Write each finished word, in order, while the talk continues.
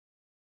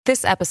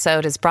This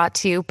episode is brought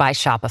to you by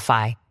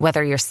Shopify.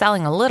 Whether you're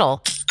selling a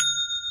little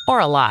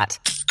or a lot,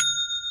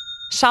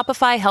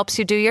 Shopify helps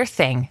you do your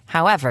thing,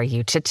 however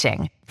you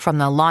cha-ching. From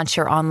the launch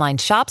your online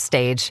shop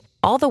stage,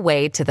 all the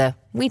way to the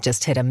we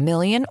just hit 1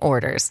 million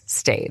orders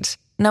stage.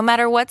 No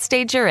matter what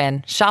stage you're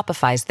in,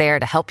 Shopify's there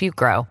to help you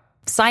grow.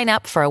 Sign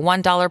up for a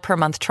 $1 per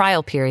month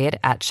trial period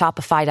at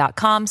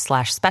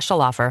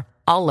shopify.com/special offer,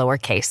 all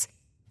lowercase.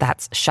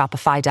 That's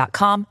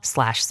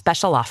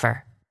shopify.com/special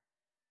offer.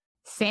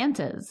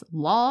 Santa's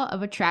Law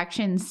of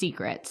Attraction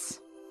Secrets.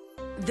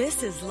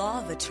 This is Law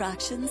of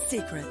Attraction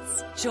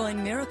Secrets.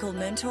 Join Miracle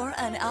Mentor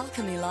and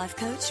Alchemy Life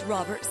Coach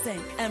Robert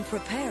Zink and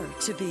prepare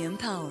to be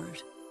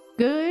empowered.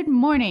 Good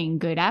morning,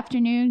 good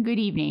afternoon, good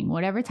evening,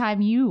 whatever time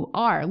you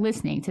are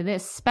listening to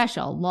this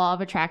special Law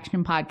of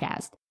Attraction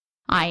podcast.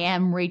 I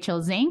am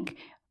Rachel Zink,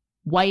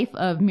 wife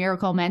of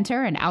Miracle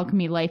Mentor and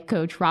Alchemy Life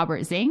Coach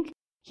Robert Zink.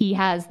 He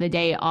has the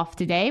day off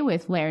today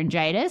with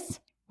laryngitis.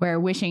 We're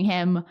wishing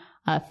him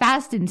a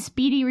fast and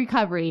speedy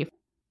recovery.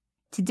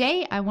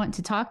 Today, I want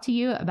to talk to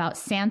you about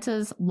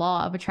Santa's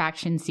Law of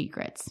Attraction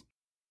secrets.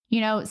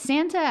 You know,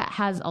 Santa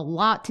has a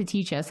lot to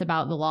teach us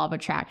about the Law of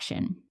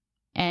Attraction.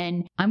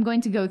 And I'm going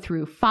to go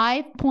through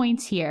 5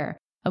 points here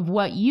of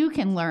what you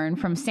can learn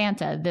from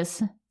Santa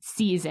this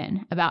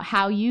season about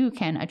how you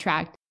can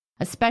attract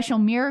a special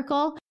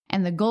miracle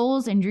and the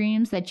goals and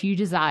dreams that you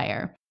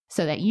desire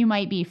so that you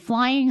might be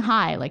flying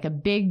high like a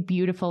big,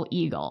 beautiful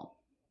eagle.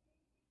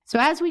 So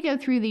as we go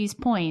through these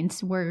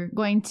points, we're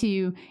going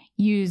to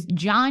use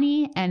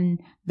Johnny and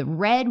the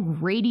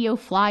red radio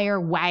flyer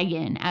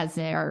wagon as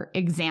our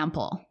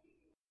example.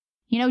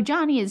 You know,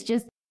 Johnny is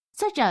just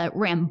such a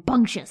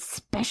rambunctious,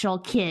 special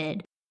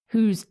kid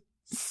who's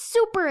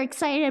super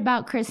excited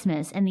about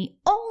Christmas, and the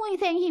only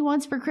thing he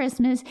wants for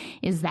Christmas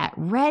is that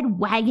red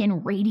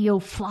wagon radio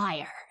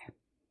flyer.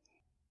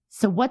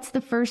 So what's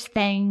the first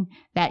thing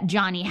that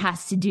Johnny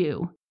has to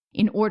do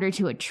in order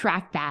to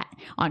attract that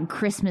on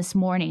Christmas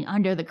morning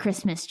under the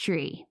Christmas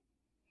tree?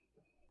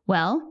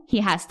 Well, he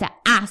has to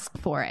ask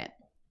for it.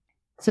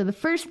 So the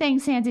first thing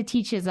Santa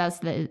teaches us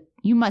that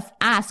you must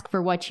ask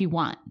for what you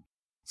want.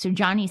 So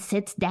Johnny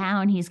sits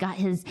down, he's got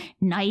his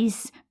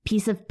nice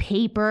piece of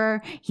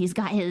paper, he's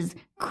got his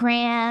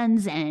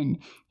crayons and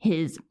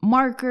his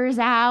markers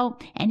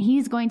out, and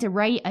he's going to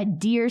write a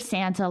Dear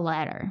Santa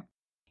letter.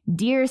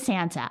 Dear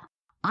Santa,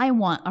 I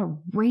want a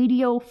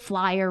radio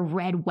flyer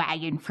red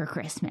wagon for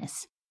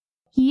Christmas.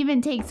 He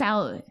even takes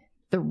out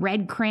the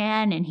red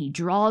crayon and he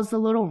draws the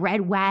little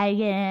red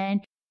wagon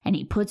and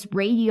he puts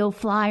radio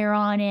flyer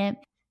on it.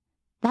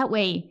 That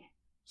way,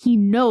 he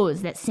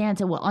knows that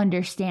Santa will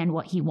understand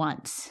what he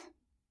wants.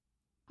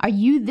 Are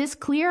you this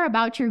clear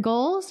about your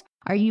goals?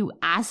 Are you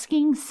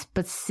asking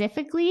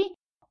specifically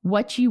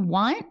what you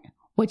want,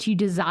 what you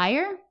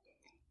desire?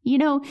 You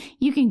know,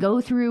 you can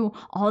go through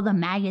all the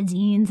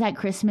magazines at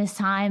Christmas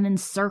time and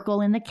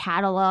circle in the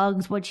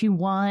catalogs what you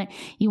want.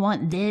 You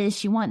want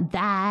this, you want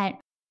that.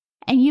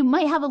 And you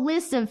might have a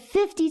list of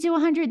 50 to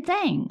 100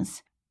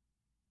 things.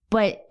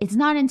 But it's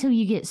not until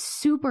you get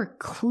super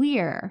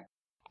clear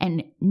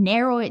and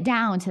narrow it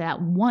down to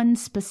that one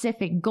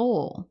specific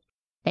goal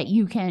that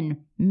you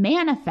can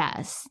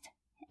manifest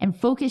and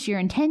focus your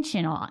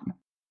intention on.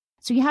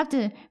 So you have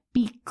to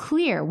be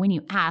clear when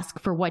you ask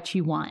for what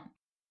you want.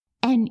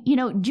 And, you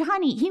know,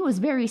 Johnny, he was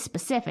very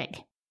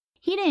specific.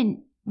 He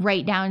didn't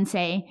write down and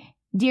say,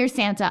 Dear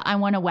Santa, I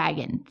want a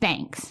wagon.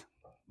 Thanks.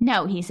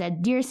 No, he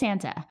said, Dear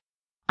Santa,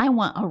 I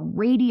want a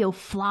radio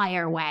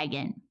flyer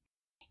wagon.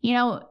 You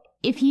know,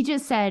 if he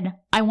just said,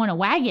 I want a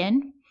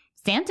wagon,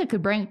 Santa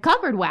could bring a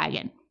covered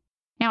wagon.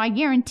 Now, I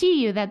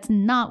guarantee you that's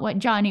not what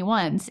Johnny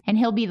wants, and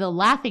he'll be the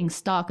laughing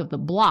stock of the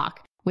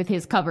block with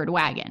his covered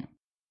wagon.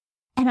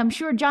 And I'm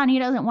sure Johnny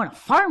doesn't want a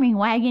farming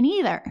wagon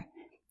either.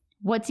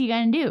 What's he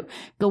going to do?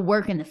 Go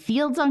work in the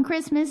fields on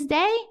Christmas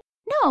Day?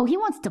 No, he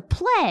wants to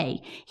play.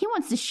 He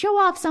wants to show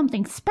off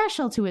something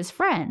special to his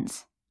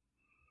friends.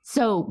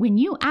 So when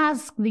you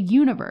ask the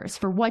universe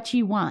for what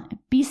you want,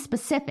 be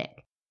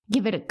specific.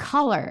 Give it a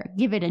color,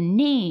 give it a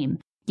name,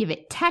 give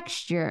it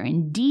texture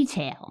and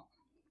detail.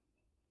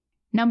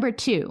 Number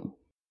 2,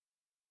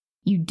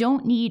 you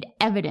don't need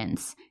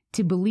evidence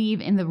to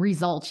believe in the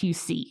results you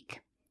seek.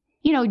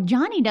 You know,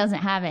 Johnny doesn't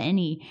have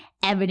any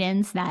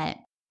evidence that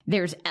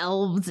there's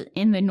elves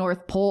in the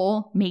North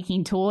Pole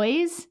making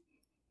toys.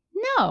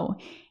 No,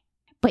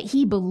 but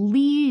he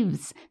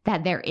believes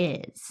that there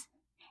is.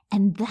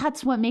 And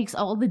that's what makes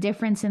all the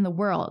difference in the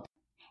world.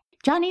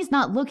 Johnny's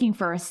not looking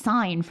for a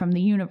sign from the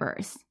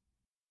universe.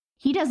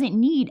 He doesn't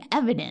need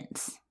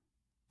evidence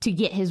to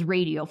get his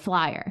radio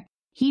flyer.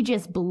 He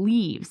just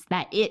believes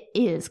that it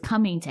is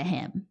coming to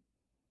him.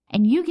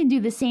 And you can do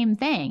the same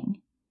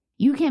thing.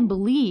 You can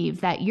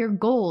believe that your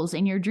goals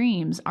and your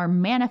dreams are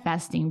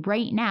manifesting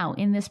right now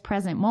in this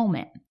present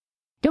moment.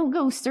 Don't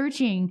go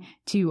searching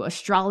to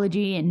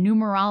astrology and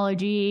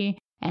numerology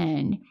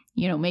and,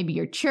 maybe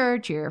your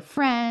church, your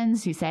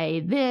friends who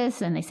say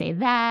this and they say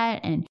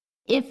that. And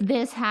if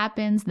this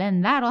happens,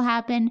 then that'll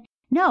happen.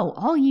 No,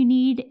 all you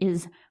need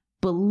is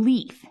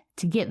belief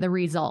to get the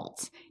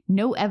results.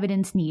 No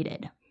evidence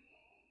needed.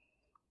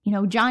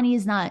 Johnny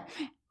is not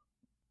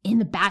in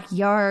the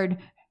backyard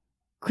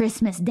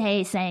Christmas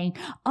Day saying,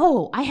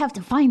 oh, I have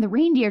to find the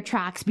reindeer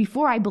tracks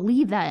before I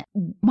believe that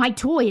my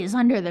toy is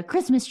under the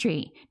Christmas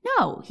tree.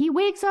 No, he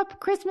wakes up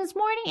Christmas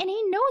morning and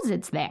he knows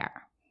it's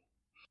there.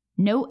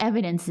 No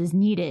evidence is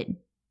needed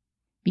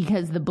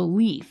because the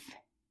belief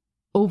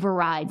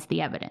overrides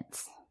the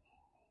evidence.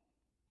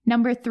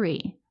 Number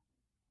 3,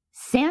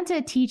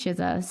 Santa teaches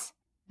us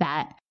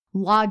that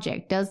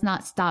logic does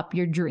not stop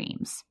your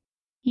dreams.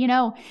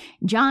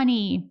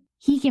 Johnny,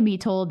 he can be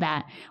told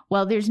that,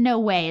 well, there's no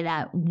way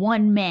that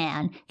one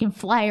man can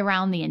fly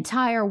around the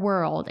entire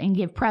world and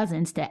give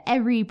presents to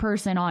every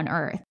person on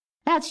Earth.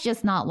 That's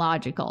just not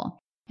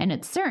logical. And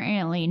it's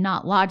certainly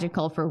not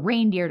logical for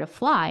reindeer to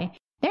fly.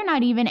 They're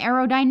not even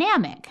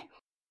aerodynamic.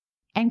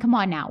 And come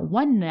on now,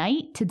 one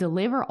night to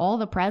deliver all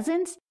the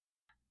presents?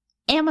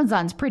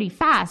 Amazon's pretty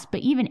fast,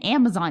 but even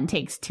Amazon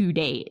takes 2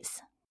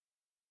 days.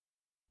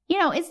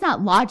 It's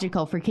not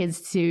logical for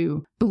kids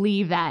to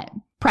believe that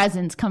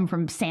presents come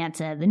from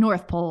Santa, the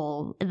North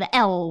Pole, the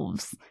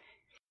elves.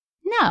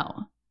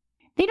 No,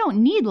 they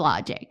don't need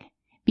logic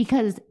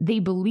because they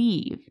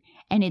believe,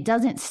 and it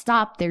doesn't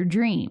stop their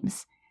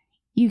dreams.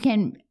 You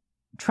can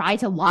try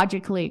to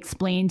logically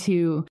explain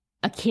to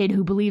a kid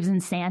who believes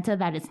in Santa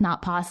that it's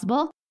not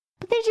possible,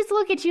 but they just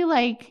look at you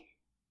like,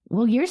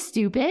 well, you're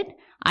stupid.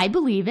 I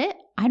believe it.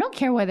 I don't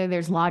care whether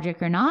there's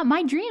logic or not.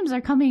 My dreams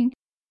are coming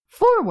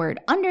forward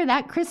under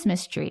that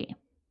Christmas tree.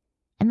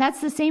 And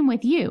that's the same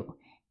with you.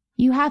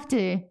 You have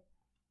to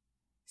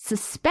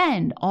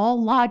suspend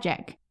all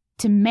logic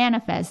to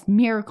manifest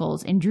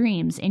miracles and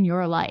dreams in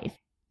your life.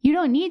 You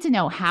don't need to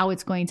know how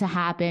it's going to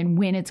happen,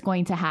 when it's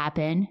going to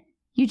happen.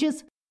 You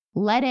just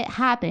let it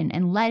happen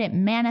and let it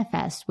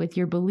manifest with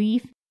your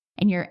belief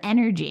and your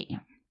energy.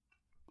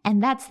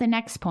 And that's the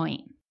next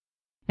point.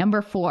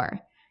 Number 4,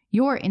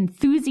 your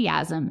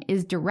enthusiasm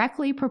is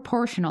directly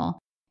proportional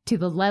to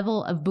the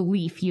level of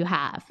belief you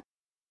have.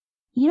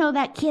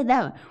 That kid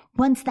that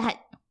wants that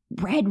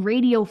red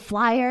radio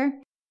flyer,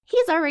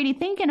 he's already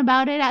thinking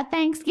about it at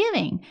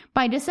Thanksgiving.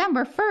 By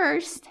December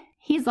 1st,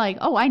 he's like,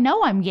 oh, I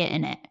know I'm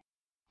getting it.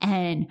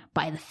 And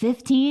by the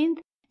 15th,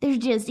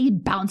 he's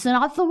bouncing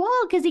off the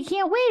wall because he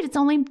can't wait. It's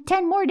only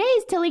 10 more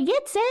days till he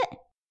gets it.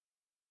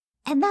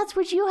 And that's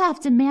what you have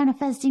to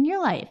manifest in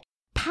your life.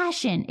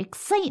 Passion,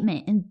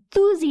 excitement,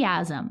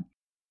 enthusiasm.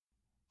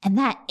 And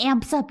that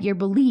amps up your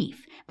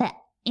belief. That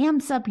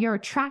amps up your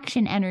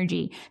attraction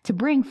energy to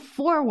bring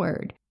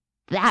forward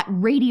that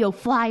radio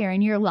flyer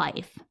in your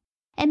life.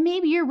 And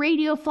maybe your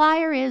radio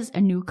flyer is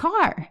a new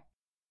car.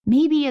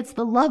 Maybe it's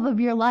the love of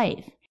your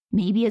life.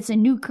 Maybe it's a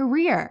new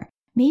career.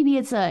 Maybe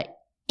it's an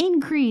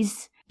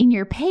increase in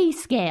your pay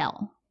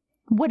scale.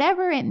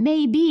 Whatever it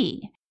may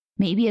be.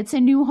 Maybe it's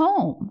a new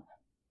home.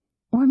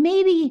 Or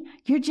maybe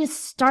you're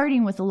just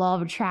starting with the law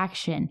of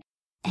attraction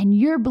and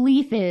your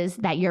belief is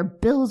that your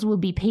bills will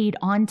be paid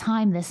on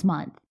time this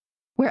month.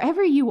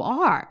 Wherever you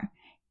are,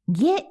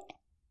 get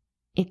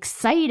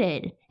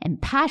excited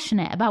and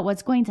passionate about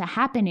what's going to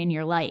happen in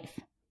your life.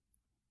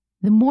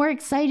 The more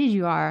excited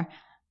you are,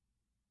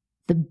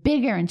 the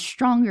bigger and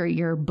stronger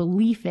your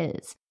belief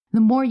is.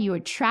 The more you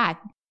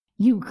attract,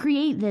 you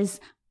create this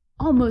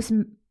almost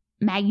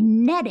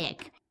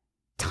magnetic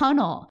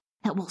tunnel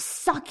that will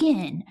suck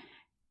in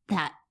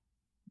that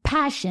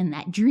passion,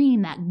 that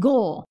dream, that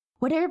goal,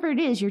 whatever it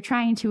is you're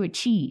trying to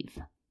achieve.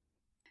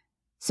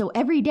 So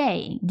every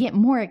day, get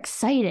more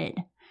excited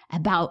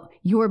about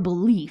your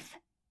belief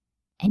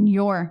and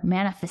your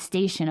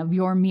manifestation of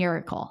your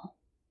miracle.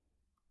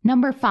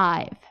 Number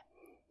 5,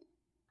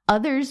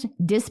 others'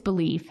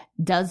 disbelief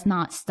does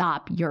not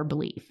stop your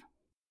belief.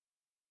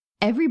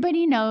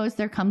 Everybody knows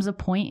there comes a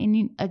point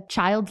in a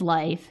child's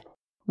life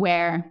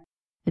where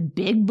the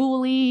big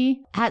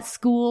bully at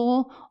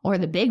school or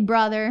the big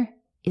brother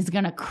is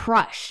going to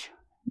crush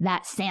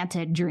that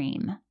Santa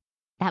dream,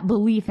 that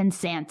belief in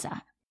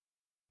Santa.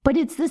 But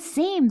it's the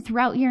same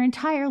throughout your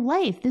entire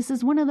life. This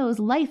is one of those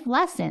life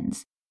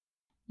lessons.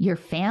 Your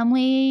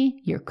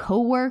family, your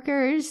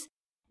coworkers,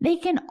 they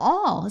can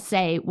all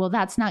say, well,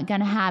 that's not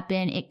going to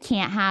happen. It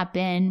can't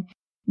happen.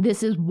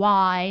 This is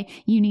why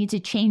you need to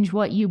change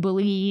what you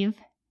believe.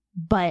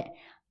 But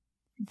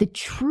the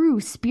true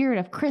spirit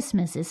of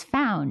Christmas is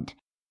found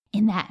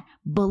in that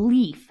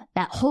belief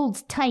that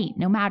holds tight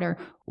no matter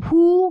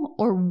who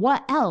or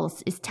what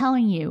else is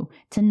telling you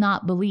to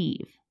not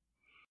believe.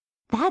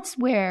 That's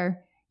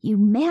where you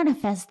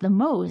manifest the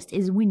most,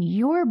 is when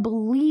you're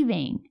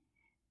believing,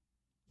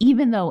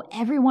 even though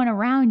everyone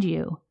around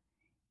you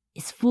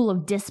is full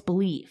of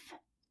disbelief.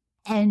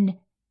 And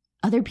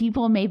other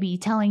people may be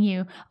telling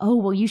you, oh,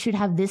 well, you should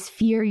have this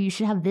fear, you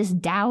should have this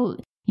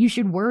doubt, you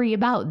should worry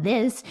about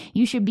this,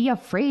 you should be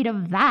afraid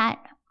of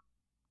that.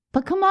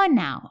 But come on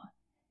now.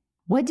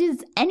 What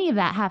does any of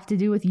that have to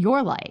do with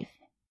your life?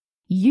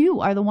 You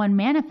are the one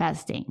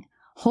manifesting.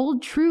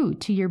 Hold true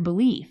to your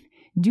belief.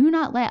 Do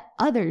not let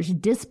others'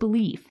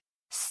 disbelief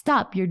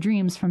stop your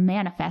dreams from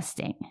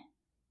manifesting.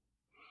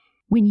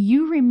 When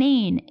you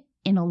remain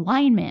in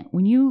alignment,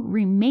 when you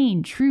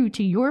remain true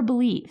to your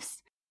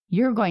beliefs,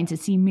 you're going to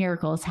see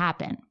miracles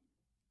happen.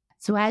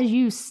 So as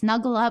you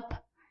snuggle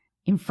up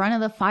in front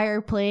of the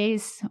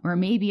fireplace or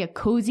maybe a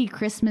cozy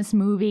Christmas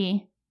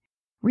movie,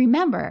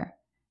 remember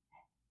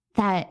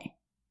that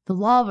the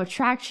law of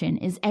attraction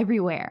is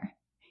everywhere.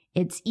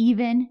 It's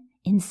even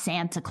in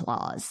Santa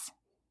Claus.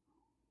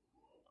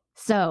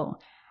 So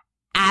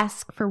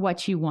ask for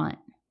what you want.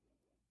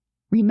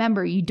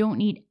 Remember, you don't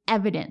need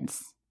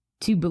evidence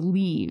to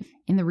believe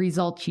in the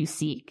results you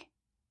seek.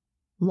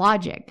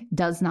 Logic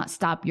does not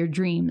stop your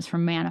dreams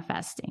from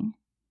manifesting.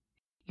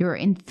 Your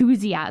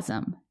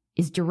enthusiasm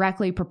is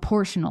directly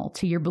proportional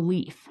to your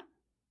belief,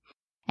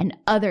 and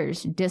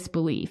others'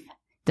 disbelief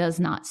does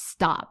not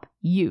stop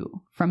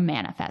you from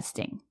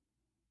manifesting.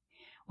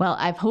 Well,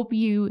 I hope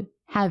you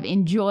have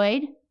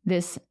enjoyed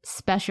this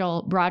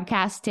special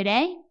broadcast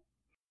today.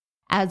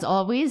 As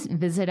always,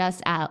 visit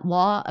us at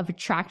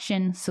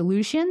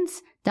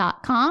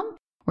lawofattractionsolutions.com,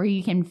 where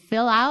you can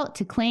fill out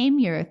to claim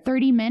your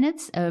 30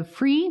 minutes of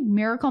free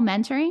miracle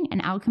mentoring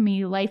and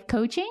alchemy life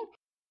coaching.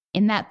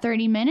 In that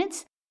 30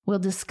 minutes, we'll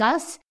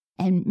discuss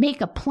and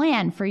make a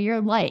plan for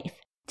your life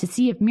to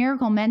see if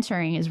miracle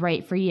mentoring is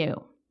right for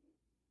you.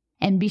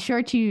 And be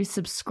sure to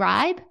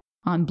subscribe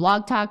on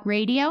Blog Talk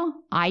Radio,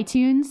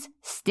 iTunes,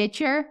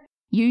 Stitcher,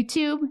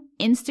 YouTube,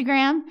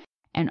 Instagram,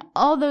 and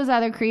all those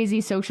other crazy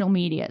social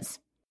medias.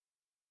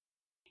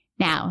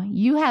 Now,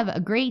 you have a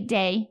great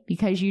day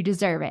because you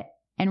deserve it.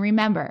 And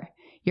remember,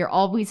 you're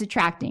always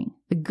attracting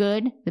the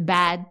good, the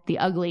bad, the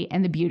ugly,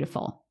 and the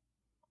beautiful.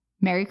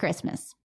 Merry Christmas.